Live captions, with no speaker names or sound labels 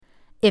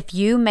If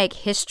you make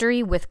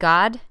history with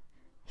God,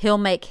 He'll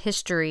make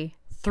history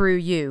through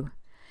you.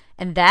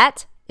 And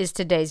that is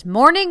today's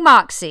Morning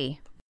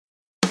Moxie.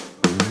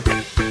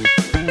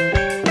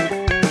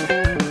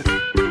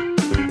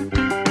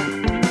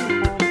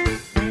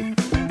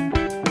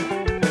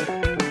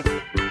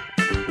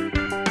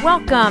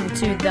 Welcome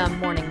to the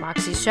Morning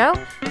Moxie Show.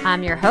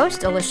 I'm your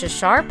host, Alicia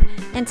Sharp,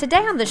 and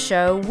today on the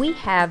show we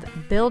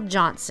have Bill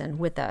Johnson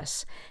with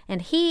us,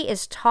 and he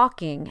is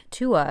talking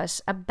to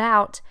us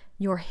about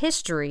your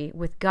history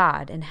with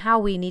God and how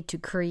we need to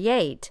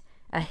create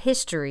a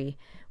history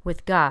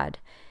with God.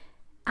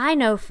 I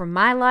know from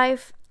my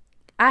life,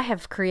 I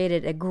have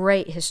created a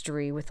great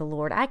history with the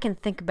Lord. I can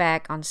think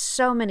back on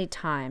so many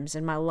times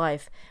in my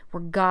life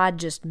where God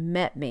just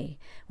met me.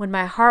 When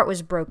my heart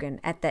was broken,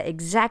 at that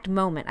exact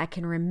moment, I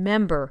can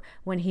remember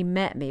when He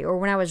met me, or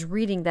when I was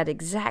reading that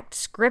exact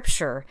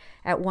scripture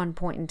at one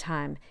point in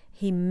time,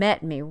 He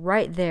met me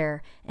right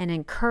there and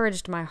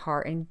encouraged my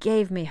heart and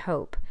gave me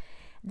hope.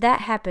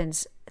 That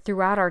happens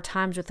throughout our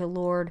times with the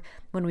Lord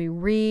when we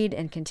read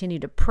and continue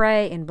to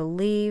pray and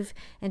believe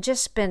and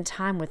just spend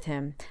time with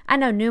Him. I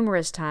know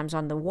numerous times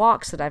on the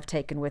walks that I've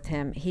taken with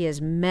Him, He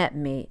has met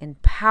me in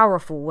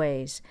powerful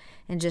ways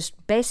and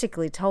just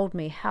basically told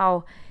me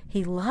how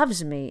He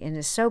loves me and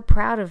is so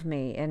proud of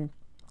me and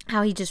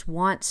how He just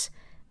wants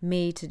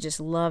me to just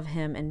love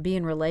Him and be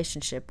in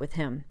relationship with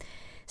Him.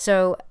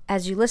 So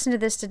as you listen to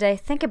this today,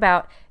 think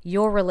about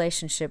your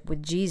relationship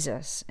with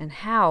Jesus and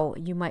how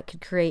you might could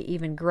create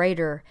even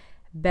greater,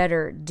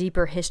 better,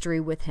 deeper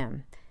history with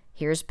Him.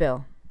 Here's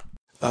Bill.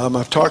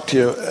 I've talked to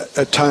you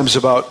at times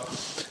about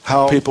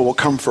how people will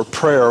come for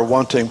prayer,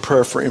 wanting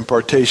prayer for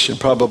impartation.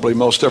 Probably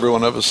most every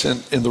one of us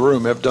in the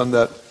room have done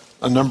that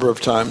a number of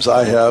times.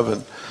 I have,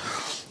 and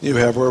you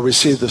have, where we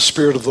see the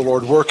Spirit of the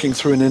Lord working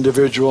through an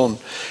individual,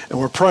 and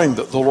we're praying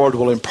that the Lord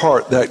will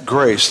impart that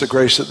grace, the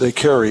grace that they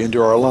carry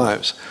into our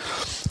lives.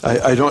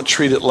 I don't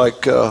treat it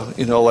like,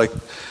 like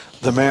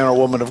the man or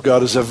woman of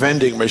God is a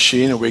vending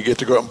machine and we get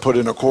to go out and put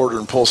in a quarter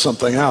and pull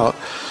something out.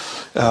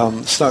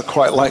 It's not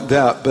quite like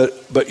that,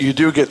 but you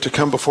do get to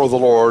come before the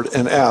Lord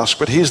and ask,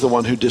 but He's the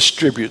one who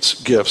distributes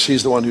gifts.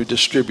 He's the one who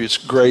distributes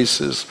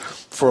graces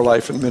for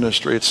life and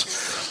ministry.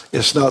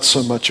 It's not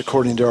so much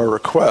according to our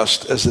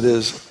request as it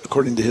is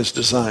according to His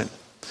design.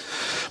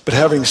 But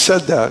having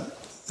said that,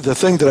 the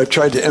thing that I've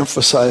tried to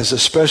emphasize,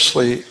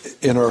 especially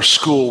in our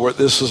school where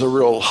this is a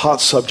real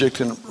hot subject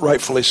and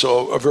rightfully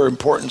so, a very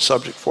important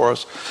subject for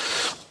us,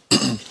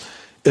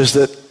 is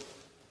that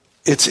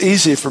it's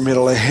easy for me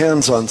to lay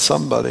hands on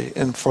somebody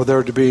and for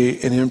there to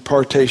be an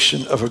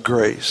impartation of a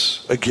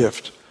grace, a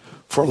gift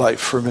for life,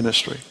 for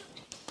ministry.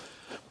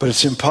 But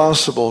it's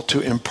impossible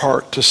to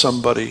impart to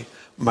somebody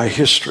my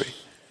history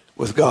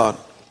with God.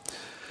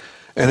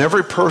 And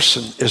every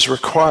person is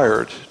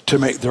required to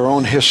make their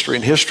own history.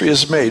 And history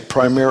is made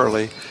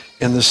primarily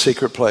in the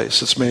secret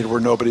place. It's made where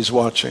nobody's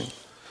watching.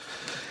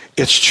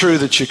 It's true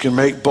that you can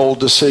make bold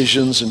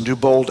decisions and do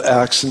bold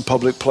acts in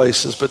public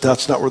places, but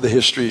that's not where the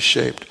history is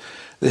shaped.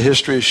 The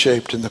history is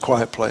shaped in the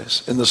quiet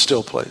place, in the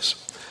still place.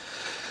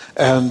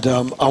 And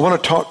I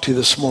want to talk to you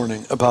this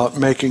morning about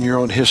making your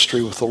own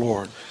history with the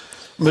Lord.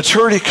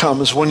 Maturity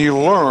comes when you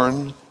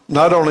learn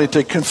not only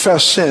to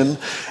confess sin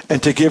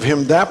and to give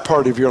Him that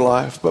part of your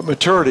life, but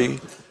maturity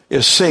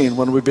is seen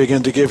when we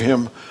begin to give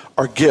Him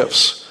our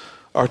gifts,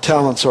 our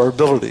talents, our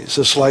abilities.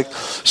 It's like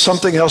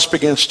something else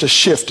begins to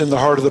shift in the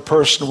heart of the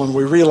person when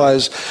we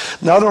realize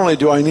not only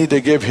do I need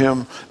to give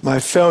Him my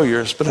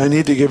failures, but I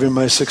need to give Him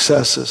my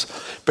successes,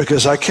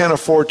 because I can't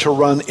afford to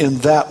run in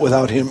that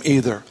without Him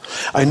either.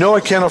 I know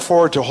I can't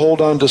afford to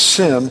hold on to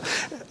sin.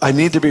 I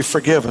need to be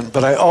forgiven,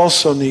 but I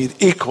also need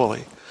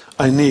equally,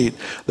 I need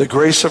the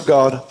grace of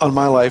God on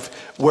my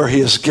life where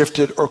He has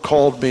gifted or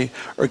called me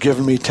or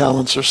given me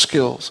talents or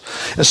skills.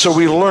 And so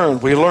we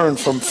learn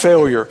from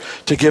failure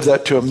to give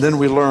that to Him. Then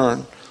we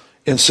learn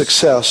in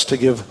success to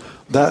give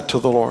that to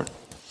the Lord.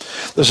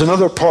 There's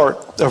another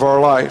part of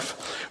our life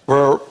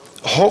where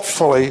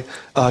hopefully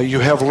you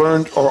have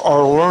learned or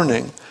are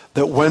learning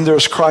that when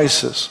there's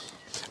crisis,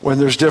 when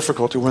there's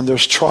difficulty, when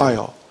there's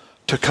trial,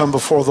 to come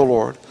before the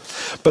Lord.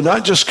 But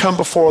not just come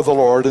before the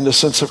Lord in the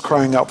sense of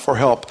crying out for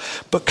help,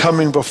 but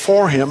coming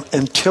before Him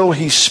until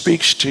He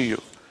speaks to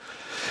you.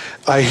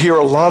 I hear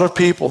a lot of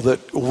people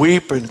that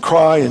weep and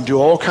cry and do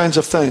all kinds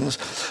of things,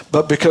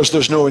 but because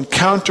there's no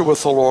encounter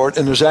with the Lord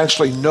and there's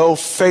actually no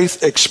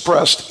faith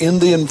expressed in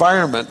the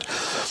environment,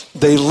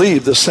 they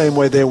leave the same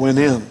way they went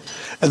in.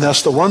 And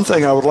that's the one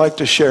thing I would like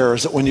to share,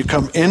 is that when you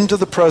come into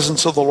the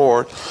presence of the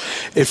Lord,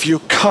 if you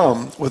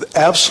come with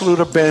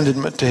absolute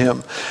abandonment to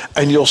Him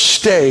and you'll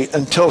stay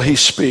until He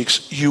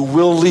speaks, you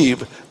will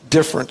leave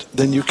different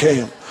than you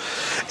came.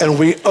 And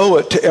we owe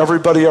it to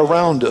everybody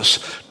around us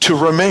to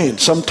remain.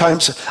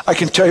 Sometimes I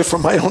can tell you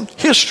from my own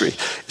history,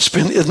 it's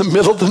been in the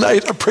middle of the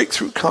night a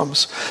breakthrough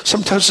comes.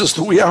 Sometimes it's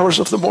the wee hours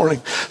of the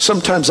morning.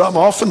 Sometimes I'm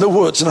off in the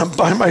woods and I'm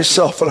by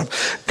myself and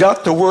I've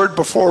got the word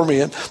before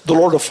me and the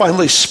Lord will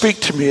finally speak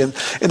to me. And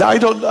I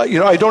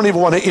don't even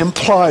want to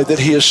imply that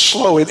he is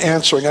slow in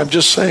answering. I'm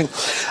just saying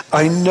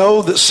I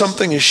know that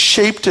something is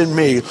shaped in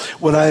me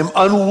when I am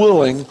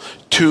unwilling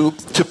to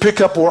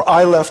pick up where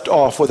I left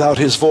off without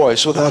his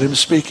voice, without him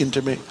speaking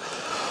to me.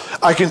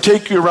 I can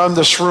take you around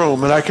this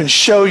room and I can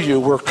show you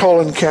where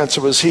colon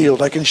cancer was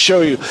healed. I can show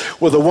you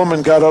where the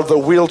woman got out of the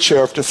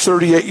wheelchair after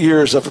 38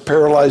 years of a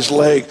paralyzed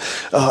leg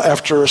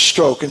after a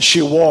stroke and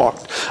she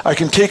walked. I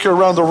can take you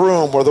around the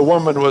room where the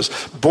woman was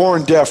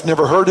born deaf,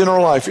 never heard in her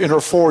life, in her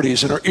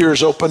 40s, and her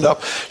ears opened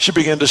up. She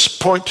began to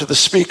point to the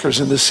speakers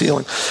in the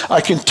ceiling.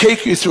 I can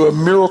take you through a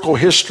miracle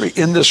history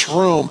in this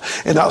room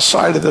and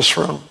outside of this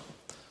room.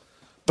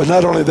 But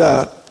not only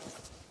that,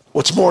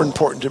 what's more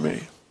important to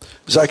me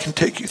is I can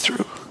take you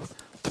through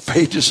the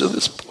pages of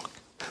this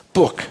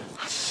book.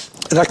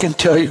 And I can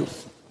tell you,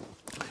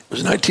 it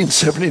was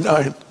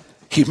 1979,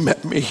 he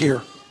met me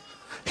here.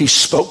 He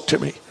spoke to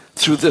me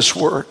through this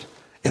word,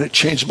 and it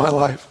changed my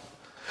life.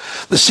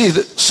 To see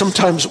that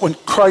sometimes when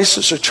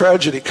crisis or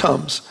tragedy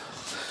comes,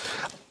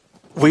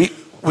 we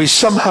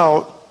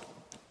somehow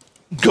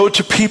go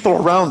to people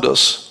around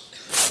us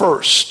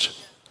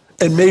first,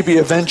 and maybe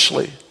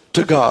eventually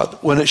to God,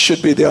 when it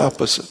should be the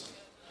opposite.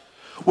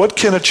 What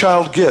can a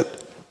child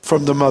get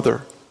from the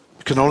mother?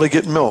 You can only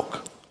get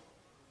milk.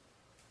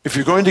 If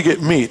you're going to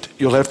get meat,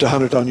 you'll have to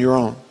hunt it on your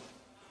own.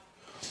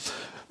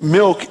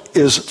 Milk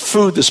is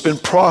food that's been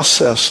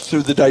processed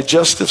through the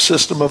digestive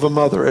system of a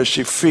mother as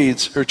she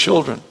feeds her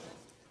children.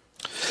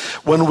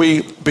 When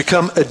we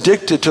become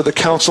addicted to the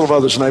counsel of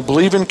others, and I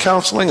believe in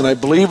counseling and I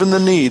believe in the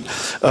need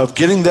of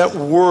getting that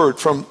word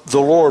from the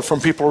Lord,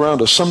 from people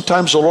around us,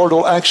 sometimes the Lord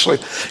will actually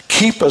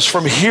keep us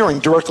from hearing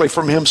directly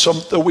from him so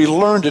that we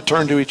learn to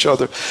turn to each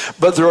other.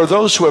 But there are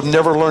those who have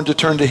never learned to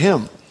turn to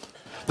him.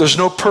 There's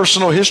no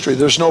personal history.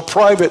 There's no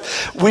private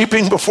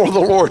weeping before the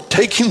Lord,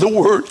 taking the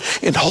word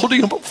and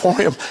holding it before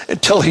him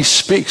until he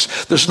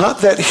speaks. There's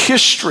not that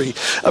history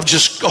of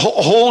just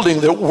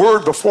holding the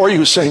word before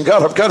you saying,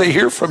 God, I've got to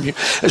hear from you.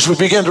 As we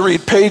begin to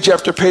read page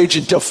after page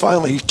until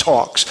finally he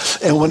talks.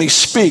 And when he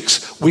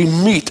speaks, we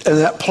meet in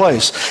that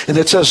place. And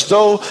it's as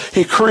though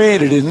he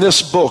created in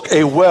this book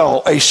a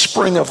well, a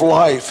spring of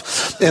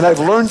life. And I've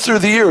learned through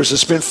the years,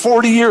 it's been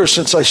 40 years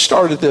since I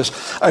started this.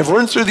 I've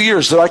learned through the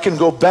years that I can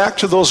go back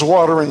to those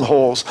watering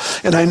holes.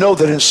 And I know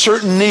that in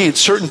certain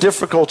needs, certain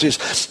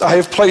difficulties, I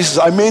have places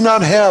I may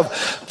not have,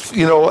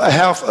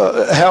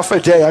 half a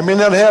day. I may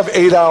not have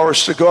 8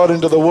 hours to go out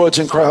into the woods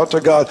and cry out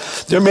to God.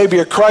 There may be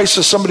a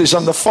crisis. Somebody's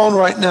on the phone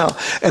right now.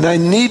 And I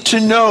need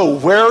to know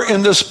where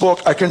in this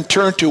book I can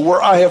turn to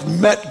where I have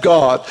met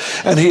God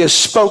and he has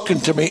spoken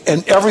to me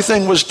and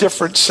everything was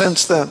different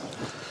since then.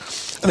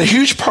 And a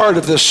huge part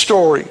of this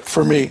story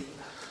for me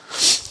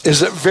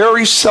is that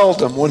very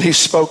seldom when he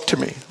spoke to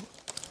me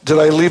did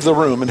I leave the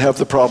room and have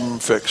the problem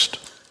fixed.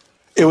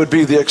 It would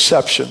be the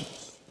exception.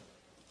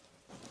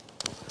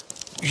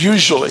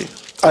 Usually,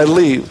 I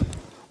leave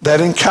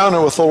that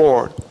encounter with the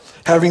Lord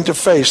having to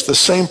face the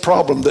same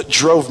problem that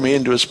drove me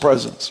into his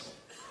presence.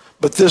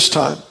 But this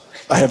time,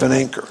 I have an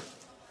anchor.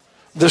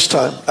 This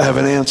time, I have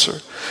an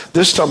answer.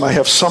 This time, I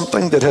have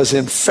something that has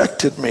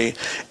infected me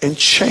and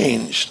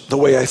changed the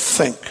way I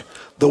think,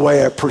 the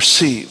way I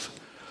perceive,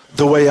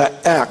 the way I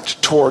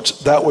act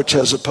towards that which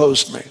has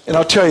opposed me. And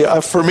I'll tell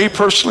you, for me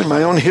personally,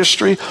 my own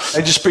history,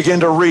 I just begin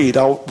to read.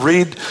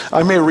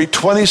 I may read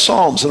 20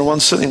 Psalms in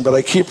one sitting, but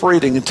I keep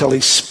reading until he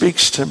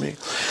speaks to me.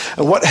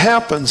 And what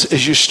happens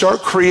is you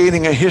start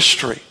creating a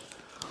history.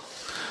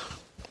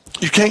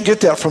 You can't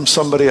get that from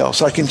somebody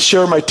else. I can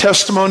share my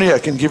testimony. I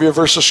can give you a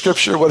verse of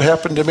scripture, what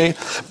happened to me.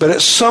 But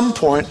at some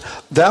point,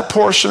 that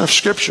portion of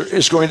scripture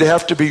is going to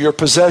have to be your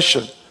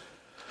possession.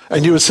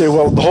 And you would say,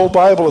 well, the whole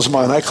Bible is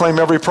mine. I claim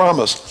every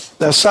promise.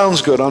 That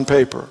sounds good on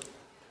paper.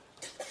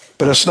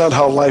 But it's not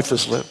how life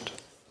is lived.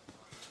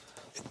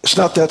 It's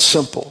not that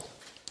simple.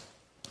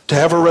 To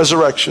have a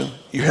resurrection,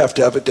 you have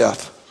to have a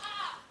death.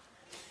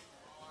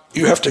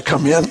 You have to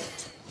come in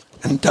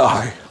and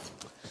die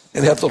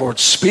and have the Lord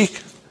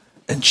speak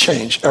and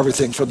change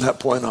everything from that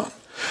point on.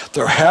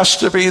 There has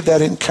to be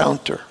that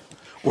encounter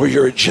where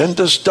your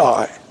agendas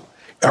die.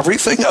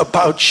 Everything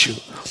about you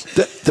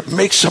that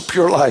makes up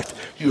your life,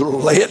 you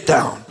lay it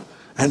down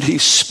and he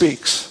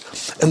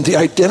speaks. And the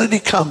identity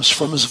comes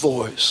from his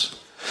voice.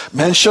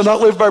 Man shall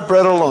not live by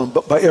bread alone,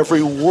 but by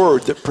every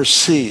word that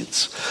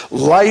proceeds.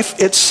 Life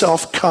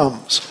itself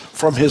comes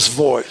from his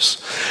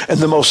voice. And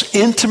the most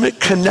intimate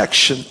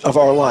connection of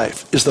our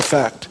life is the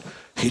fact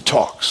he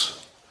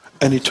talks.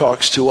 And he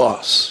talks to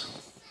us.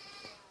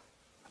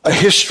 A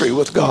history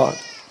with God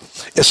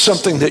is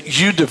something that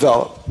you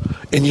develop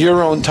in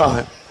your own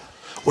time,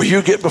 where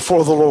you get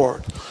before the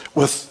Lord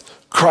with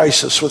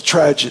crisis, with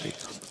tragedy,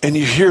 and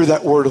you hear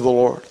that word of the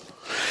Lord.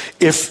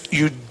 If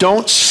you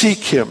don't seek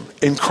him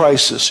in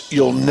crisis,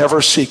 you'll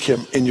never seek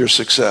him in your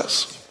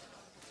success.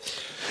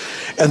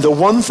 And the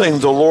one thing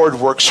the Lord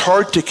works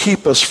hard to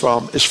keep us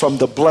from is from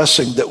the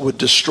blessing that would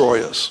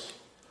destroy us.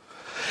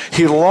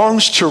 He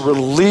longs to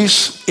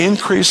release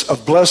increase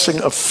of blessing,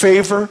 of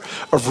favor,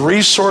 of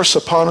resource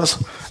upon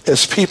us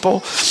as people,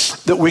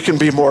 that we can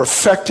be more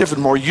effective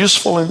and more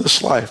useful in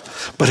this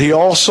life. But he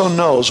also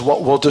knows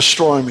what will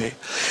destroy me.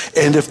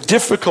 And if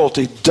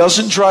difficulty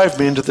doesn't drive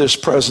me into this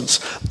presence,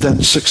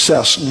 then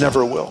success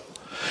never will.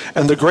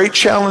 And the great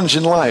challenge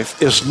in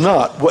life is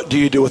not what do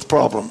you do with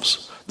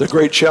problems. The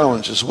great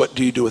challenge is what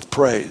do you do with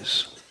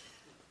praise?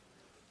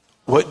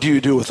 What do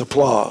you do with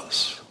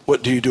applause?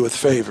 What do you do with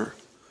favor?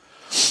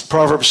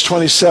 Proverbs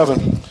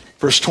 27,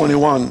 verse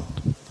 21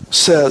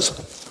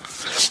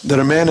 says that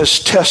a man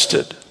is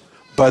tested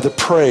by the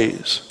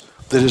praise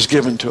that is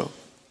given to him.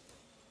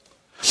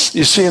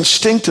 You see,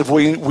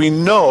 instinctively, we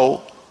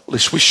know, at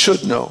least we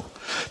should know,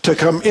 to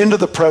come into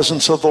the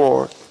presence of the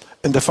Lord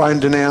and to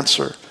find an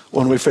answer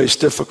when we face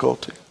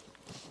difficulty.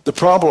 The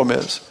problem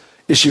is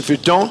if you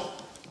don't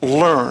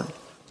learn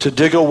to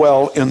dig a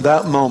well in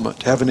that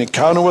moment, have an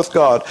encounter with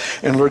God,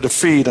 and learn to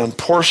feed on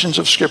portions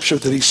of Scripture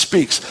that he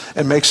speaks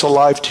and makes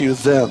alive to you,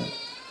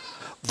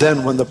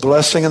 then when the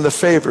blessing and the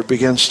favor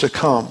begins to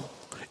come,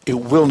 it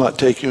will not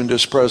take you into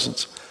his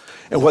presence.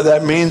 And what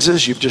that means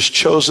is you've just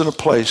chosen a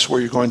place where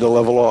you're going to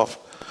level off.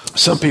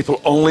 Some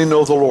people only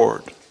know the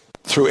Lord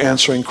through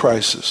answering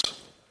crisis,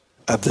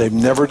 and they've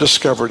never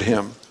discovered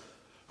him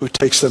who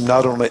takes them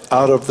not only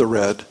out of the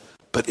red,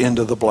 but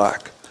into the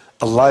black.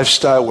 A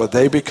lifestyle where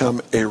they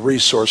become a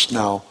resource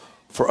now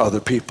for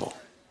other people.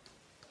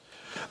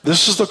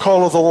 This is the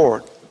call of the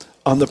Lord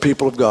on the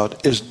people of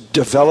God, is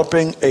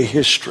developing a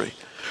history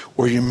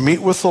where you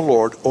meet with the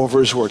Lord over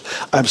his word.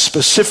 I'm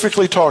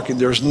specifically talking,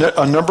 there's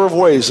a number of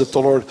ways that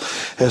the Lord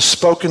has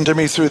spoken to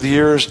me through the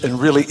years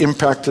and really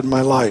impacted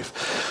my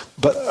life.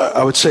 But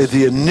I would say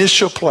the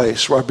initial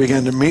place where I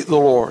began to meet the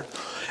Lord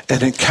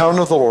and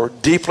encounter the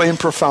Lord deeply and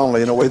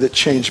profoundly in a way that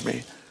changed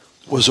me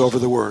was over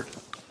the word.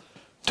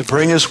 To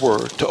bring his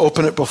word, to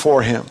open it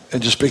before him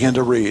and just begin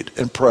to read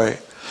and pray.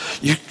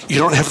 You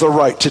don't have the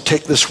right to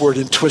take this word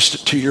and twist it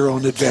to your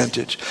own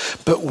advantage,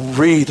 but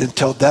read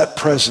until that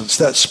presence,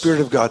 that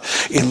Spirit of God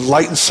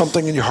enlightens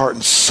something in your heart,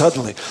 and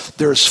suddenly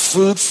there's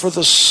food for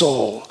the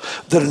soul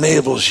that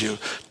enables you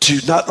to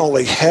not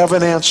only have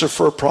an answer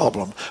for a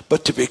problem,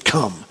 but to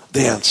become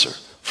the answer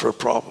for a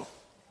problem.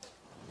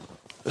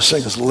 This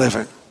thing is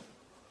living.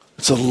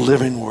 It's a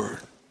living word.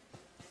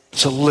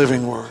 It's a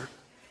living word.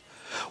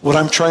 What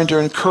I'm trying to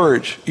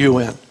encourage you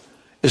in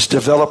is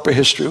develop a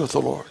history with the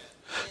Lord.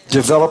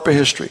 Develop a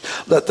history.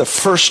 Let the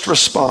first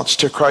response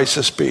to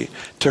crisis be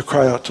to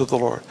cry out to the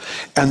Lord.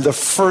 And the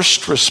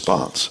first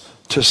response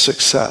to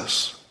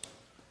success,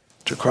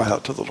 to cry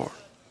out to the Lord.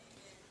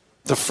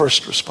 The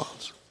first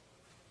response.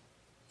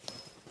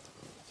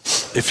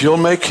 If you'll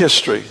make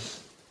history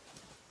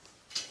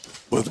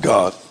with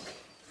God,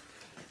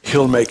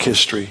 he'll make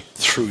history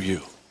through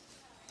you.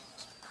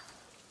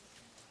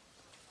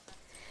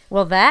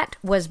 Well, that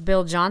was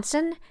Bill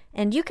Johnson,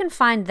 and you can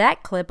find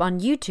that clip on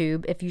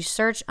YouTube if you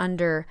search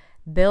under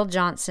Bill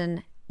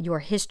Johnson, Your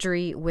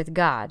History with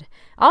God.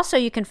 Also,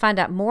 you can find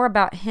out more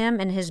about him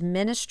and his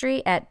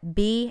ministry at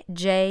bjm.org.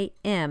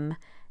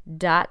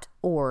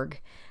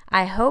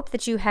 I hope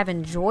that you have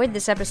enjoyed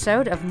this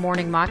episode of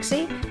Morning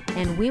Moxie,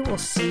 and we will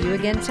see you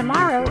again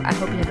tomorrow. I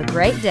hope you have a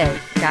great day.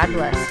 God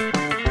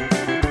bless.